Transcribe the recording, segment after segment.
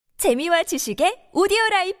재미와 지식의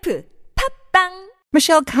오디오라이프 팝빵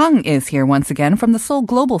Michelle Kang is here once again from the Seoul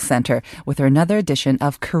Global Center with another edition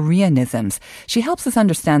of Koreanisms. She helps us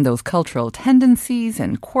understand those cultural tendencies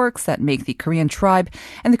and quirks that make the Korean tribe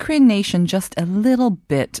and the Korean nation just a little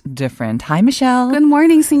bit different. Hi, Michelle. Good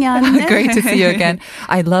morning, Sinyan. Great to see you again.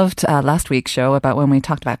 I loved last week's show about when we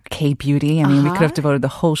talked about K-beauty. I mean, we could have devoted the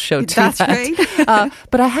whole show to That's that. right.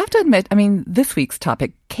 But I have to admit, I mean, this week's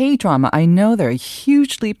topic, K-drama, I know they're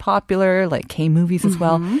hugely popular, like K-movies as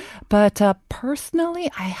well. But personally,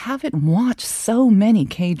 I haven't watched so many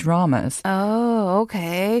K-dramas. Oh,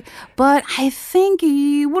 okay. But I think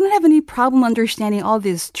you wouldn't have any problem understanding all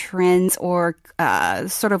these trends or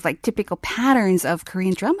sort of like typical patterns of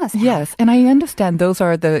Korean dramas. Yes, and I understand those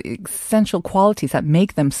are the essential qualities that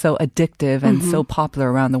make them so addictive and so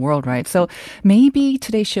popular around the world, right? So maybe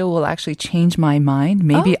today's show will actually change my mind.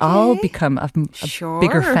 Maybe I'll become a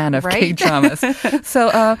bigger fan of K-dramas.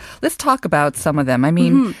 So let's talk about some of them. I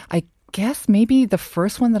mean, I guess maybe the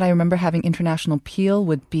first one that I remember having international appeal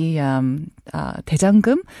would be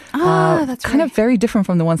대장금. That's kind of very different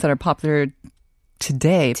from the ones that are popular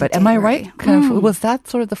today. But am I right? Kind of, was that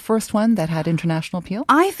sort of the first one that had international appeal?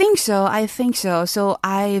 I think so. So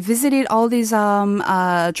I visited all these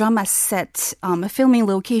drama set filming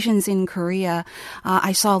locations in Korea.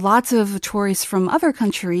 I saw lots of tourists from other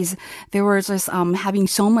countries. They were just having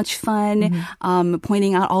so much fun,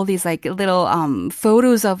 pointing out all these like little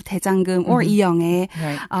photos of 대장금 or 이영애.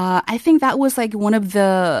 Right. I think that was like one of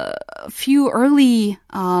the few early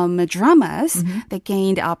dramas that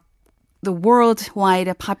gained up the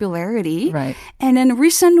worldwide popularity. Right. And then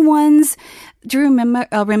recent ones, do you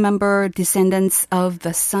remember Descendants of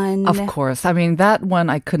the Sun? Of course. I mean, that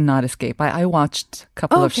one I could not escape. I watched a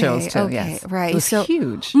couple of shows too. Yes. Right. It was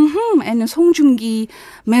huge. And Song Joong-ki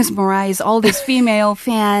mesmerized all these female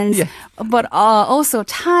fans. Yeah. But also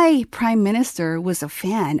Thai Prime Minister was a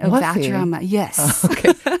fan of Was that he? drama. Yes.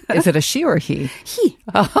 Okay. Is it a she or he? He.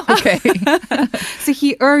 Oh, okay. So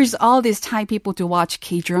he urged all these Thai people to watch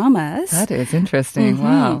K-dramas. That is interesting.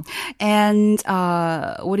 Wow. And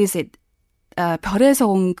what is it? 별에서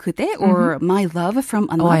온 그대 or My Love from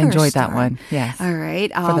Another Oh, I enjoyed Star. that one. Yes. All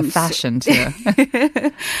right. For the fashion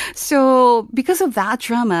too. So because of that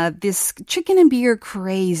drama, this chicken and beer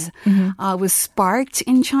craze was sparked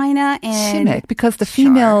in China. And Chimek, because the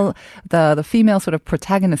female, the female sort of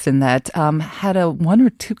protagonist in that had a one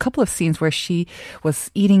or two couple of scenes where she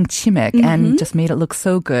was eating chimek and just made it look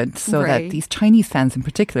so good, so that these Chinese fans in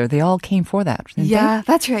particular, they all came for that. Didn't Yeah,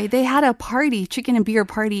 that's right. They had a party, chicken and beer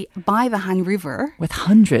party by the Han River. With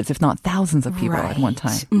hundreds, if not thousands of people at one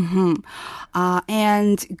time.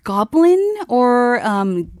 And Goblin or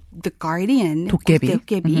The Guardian,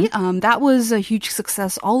 도깨비. that was a huge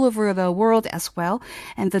success all over the world as well.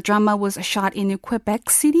 And the drama was shot in Quebec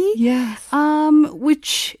City, Yes.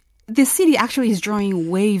 which the city actually is drawing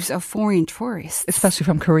waves of foreign tourists. Especially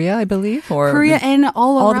from Korea, I believe, or Korea and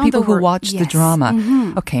all the around people who world. watch the Yes. drama.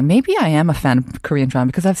 Okay, maybe I am a fan of Korean drama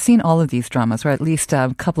because I've seen all of these dramas, or at least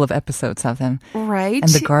a couple of episodes of them. Right. And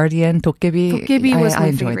The Guardian, 도깨비, was I my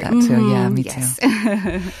enjoyed favorite. that too. Yeah, me Yes.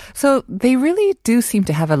 too. So they really do seem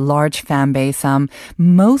to have a large fan base,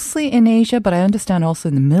 mostly in Asia, but I understand also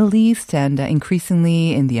in the Middle East and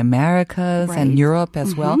increasingly in the Americas and Europe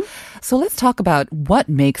as well. So let's talk about what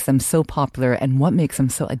makes them so popular and what makes them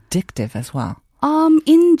so addictive as well.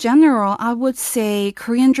 In general, I would say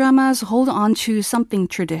Korean dramas hold on to something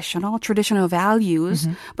traditional values,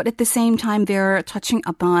 but at the same time, they're touching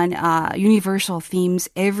upon universal themes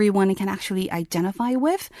everyone can actually identify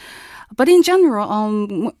with. But in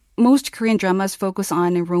general, most Korean dramas focus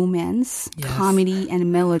on romance, comedy,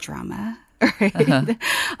 and melodrama. Right?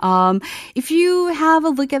 If you have a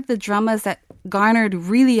look at the dramas that garnered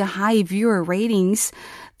really high viewer ratings,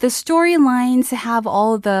 the storylines have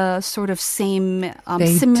all the sort of same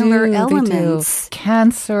similar elements. They do.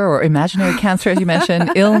 Cancer or imaginary cancer, as you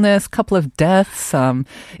mentioned, illness, couple of deaths,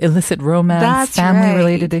 illicit romance,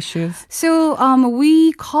 family-related issues. So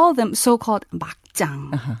we call them so-called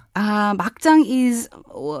막장. 막장 is,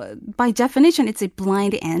 by definition, it's a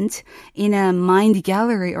blind end in a mind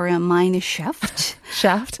gallery or a mind shaft.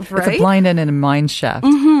 Shaft? Right? It's a blind end and a mine shaft.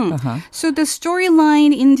 So the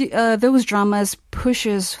storyline in those dramas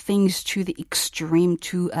pushes things to the extreme,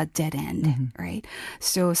 to a dead end, right?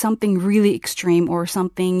 So something really extreme or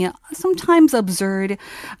something sometimes absurd.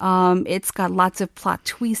 It's got lots of plot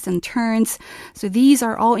twists and turns. So these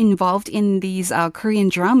are all involved in these Korean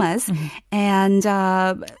dramas. And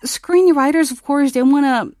screenwriters, of course, they want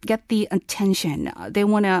to get the attention. They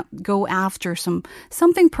want to go after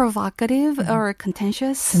something provocative or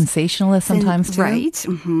contentious. Sensationalist sometimes too. Right.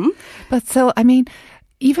 But so, I mean,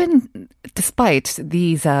 even despite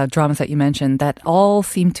these dramas that you mentioned, that all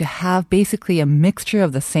seem to have basically a mixture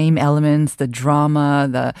of the same elements, the drama,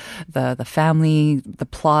 the family, the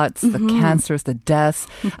plots, the cancers, the deaths.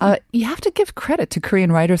 You have to give credit to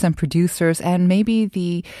Korean writers and producers, and maybe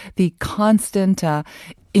the constant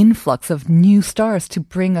influx of new stars to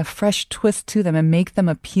bring a fresh twist to them and make them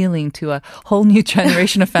appealing to a whole new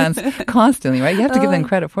generation of fans constantly, right? You have to give them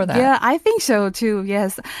credit for that. Yeah, I think so too,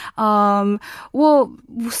 yes. Well,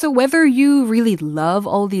 so whether you really love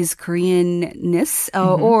all these Koreanness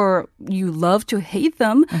or you love to hate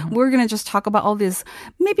them, we're going to just talk about all this.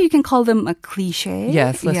 Maybe you can call them a cliche.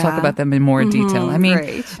 Yes, let's talk about them in more detail. I mean,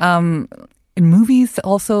 great. In movies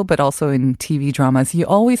also, but also in TV dramas, you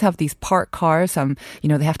always have these parked cars.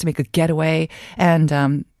 They have to make a getaway,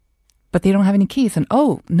 and but they don't have any keys. And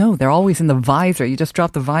oh no, they're always in the visor. You just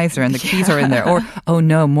drop the visor, and the keys are in there. Or oh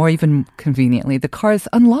no, more even conveniently, the car is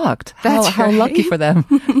unlocked. How lucky for them.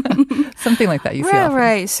 Something like that you see often.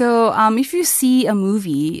 Right. So if you see a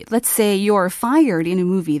movie, let's say you're fired in a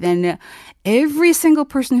movie, then every single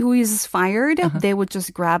person who is fired, they would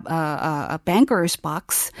just grab a banker's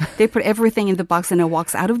box. They put everything in the box and it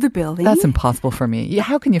walks out of the building. That's impossible for me.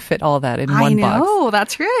 How can you fit all that in one box? I know,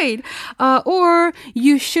 that's right. Or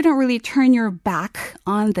you shouldn't really turn your back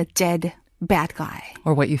on the dead bad guy.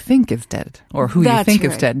 Or what you think is dead. Or who you think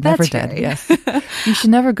is dead. Never dead. Right. Yes. You should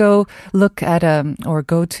never go look at or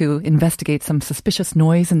go to investigate some suspicious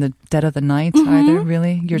noise in the dead of the night either,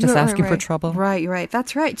 really. You're just asking for trouble. Right.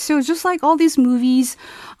 That's right. So just like all these movies,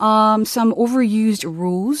 some overused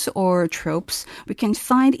rules or tropes we can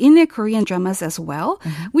find in the Korean dramas as well.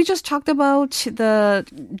 We just talked about the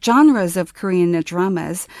genres of Korean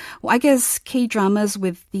dramas. Well, I guess K-dramas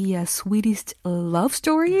with the sweetest love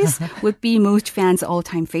stories would be most fans'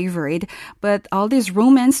 all-time favorite. But all these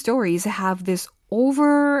romance stories have this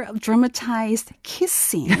over-dramatized kiss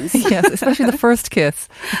scenes. Yes, especially the first kiss.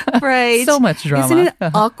 Right. So much drama. Isn't it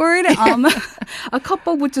awkward? A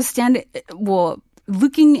couple would just stand,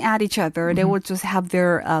 looking at each other. They would just have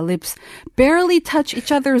their lips barely touch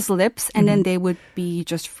each other's lips, and then they would be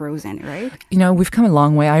just frozen, right? We've come a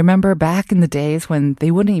long way. I remember back in the days when they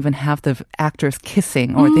wouldn't even have the actors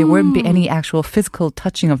kissing, or there wouldn't be any actual physical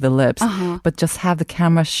touching of the lips, but just have the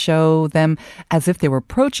camera show them as if they were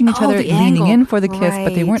approaching each other, leaning in for the kiss,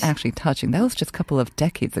 but they weren't actually touching. That was just a couple of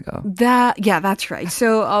decades ago. That's right.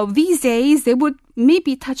 So these days, they would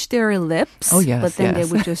maybe touch their lips, but then they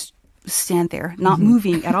would just stand there, not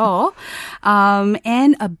moving at all.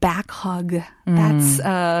 And a back hug. That's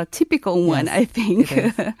a typical one, I think.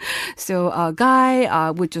 So a guy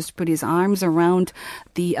would just put his arms around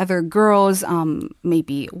the other girl's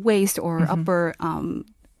maybe waist or upper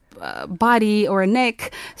body or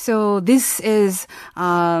neck. So this is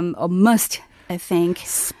a must, I think.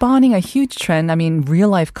 Spawning a huge trend. I mean,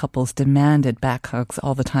 real-life couples demanded back hugs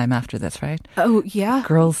all the time after this, right? Oh, yeah.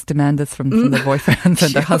 Girls demand this from their boyfriends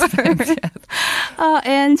and their husbands. Yes.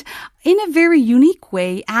 And in a very unique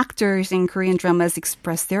way, actors in Korean dramas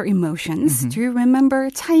express their emotions. Do you remember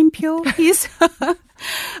Cha In-pyo? He's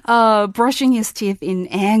brushing his teeth in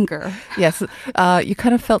anger. Yes. You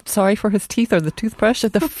kind of felt sorry for his teeth or the toothbrush,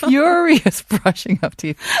 the furious brushing of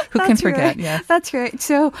teeth. Who can forget? Right. Yes. That's right.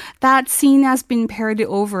 So that scene has been parodied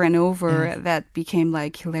over and over. That became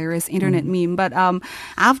like hilarious internet meme. But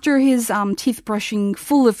after his teeth brushing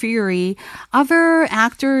full of fury, other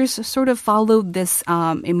actors sort of followed this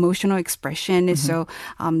emotional expression. So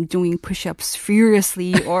doing push-ups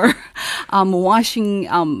furiously or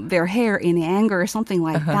washing their hair in anger or something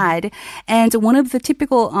like that. And one of the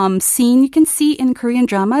typical scene you can see in Korean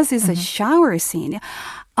dramas is a shower scene.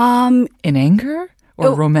 In anger?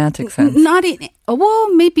 Or romantic sense? Not in,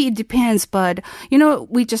 well, maybe it depends, but,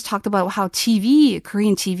 we just talked about how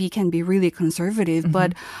Korean TV can be really conservative,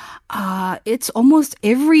 but it's almost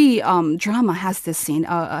every drama has this scene.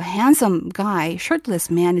 A handsome guy, shirtless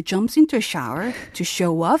man, jumps into a shower to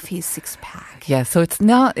show off his six-pack. Yeah, so it's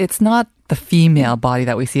not the female body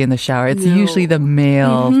that we see in the shower. It's usually the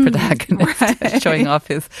male protagonist showing off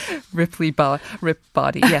his ripped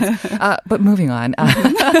body. Yes. But moving on.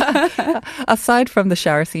 Aside from the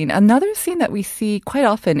shower scene, another scene that we see quite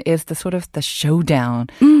often is the showdown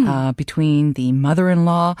between the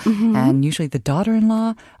mother-in-law and usually the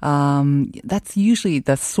daughter-in-law. That's usually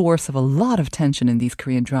the source of a lot of tension in these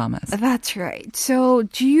Korean dramas. That's right. So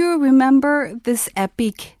do you remember this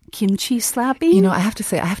epic kimchi slapping? You know, I have to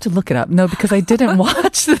say, I have to look it up. No, because I didn't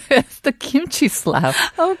watch this, the kimchi slap.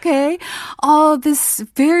 Okay. Oh, this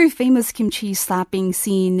very famous kimchi slapping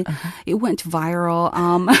scene, it went viral.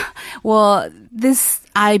 Well,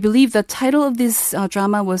 I believe the title of this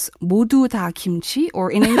drama was 모두 다 kimchi,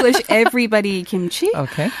 or in English, Everybody Kimchi.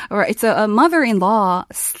 Okay. Or it's a mother-in-law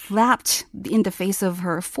slapped in the face of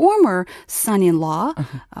her former son-in-law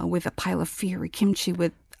with a pile of fiery kimchi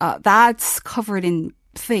that's covered in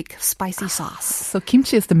thick, spicy sauce. So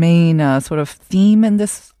kimchi is the main sort of theme in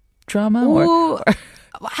this drama? Or?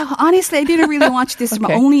 Honestly, I didn't really watch this.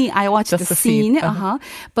 Okay. Only I watched Just the the scene. scene.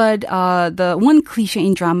 But the one cliche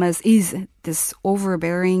in dramas is this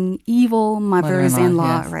overbearing, evil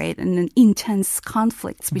mothers-in-law, yes. right? And then intense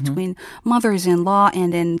conflicts between mothers-in-law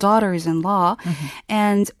and then daughters-in-law.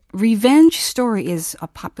 And revenge story is a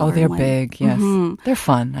popular one. Oh, they're big, yes. They're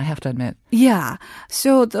fun, I have to admit. Yeah.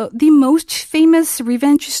 So the most famous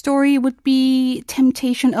revenge story would be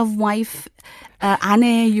Temptation of Wife,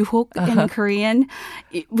 아내 유혹 in Korean.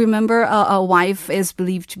 Remember, a wife is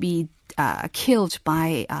believed to be killed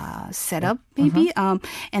by setup, maybe.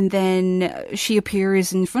 And then she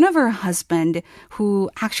appears in front of her husband who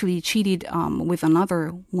actually cheated with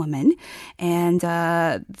another woman. And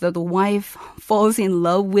the wife falls in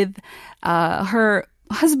love with her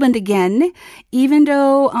husband again, even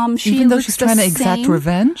though she's trying to exact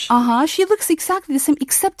revenge? She looks exactly the same,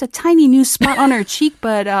 except a tiny new spot on her cheek,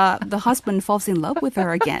 but the husband falls in love with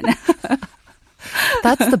her again.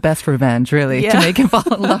 That's the best revenge, really, to make him fall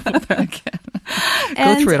in love with her again.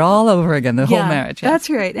 Go through it all over again, the whole marriage. Yeah. That's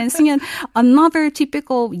right. And so, another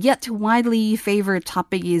typical yet widely favored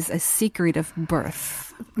topic is a secret of birth.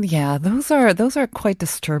 Yeah, those are quite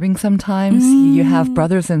disturbing sometimes. You have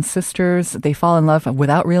brothers and sisters, they fall in love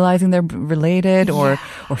without realizing they're related, or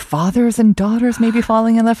fathers and daughters maybe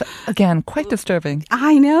falling in love. Again, quite disturbing.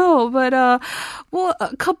 I know, but a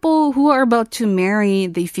couple who are about to marry,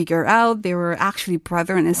 they figure out they were actually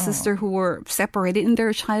brother and a sister who were separated in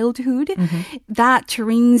their childhood. That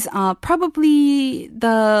rings probably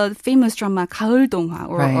the famous drama 가을 동화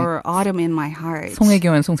or Autumn in My Heart.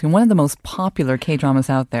 송혜교 and 송승, one of the most popular K-dramas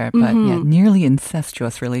out there, but nearly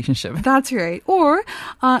incestuous relationship. That's right. Or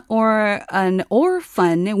an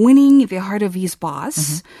orphan winning the heart of his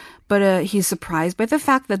boss. But he's surprised by the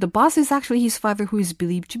fact that the boss is actually his father, who is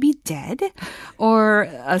believed to be dead. Or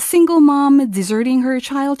a single mom deserting her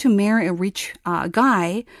child to marry a rich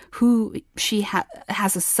guy who she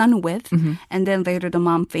has a son with. And then later the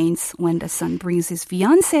mom faints when the son brings his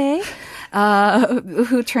fiancée,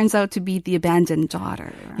 who turns out to be the abandoned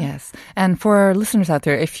daughter. Yes. And for our listeners out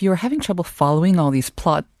there, if you're having trouble following all these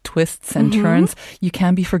plot twists and turns, you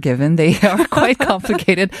can be forgiven. They are quite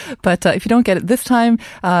complicated. But if you don't get it this time,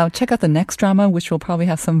 check out the next drama, which will probably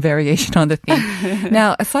have some variation on the theme.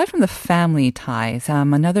 Now, aside from the family ties,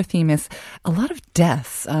 another theme is a lot of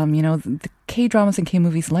deaths. The K-dramas and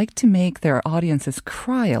K-movies like to make their audiences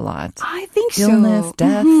cry a lot. I think Illness,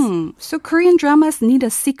 death. So Korean dramas need a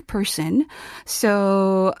sick person.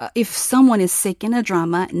 So if someone is sick in a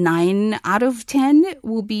drama, 9 out of 10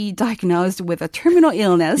 will be diagnosed with a terminal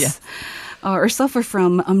illness. Yes. Or suffer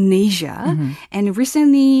from amnesia. And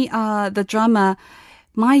recently, the drama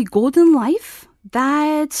My Golden Life,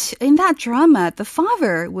 in that drama, the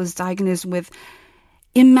father was diagnosed with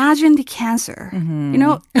imagined cancer.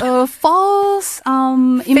 False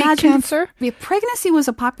imagined cancer? Pregnancy was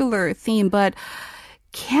a popular theme, but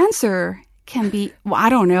cancer can be, I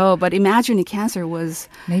don't know, but imagined cancer was...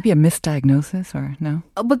 Maybe a misdiagnosis, or no?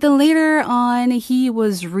 But then later on, he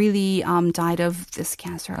was really died of this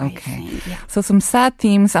cancer, Okay. I think. Yeah. So some sad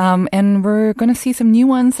themes, and we're going to see some new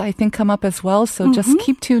ones, I think, come up as well. So just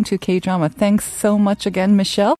keep tuned to K-drama. Thanks so much again, Michelle.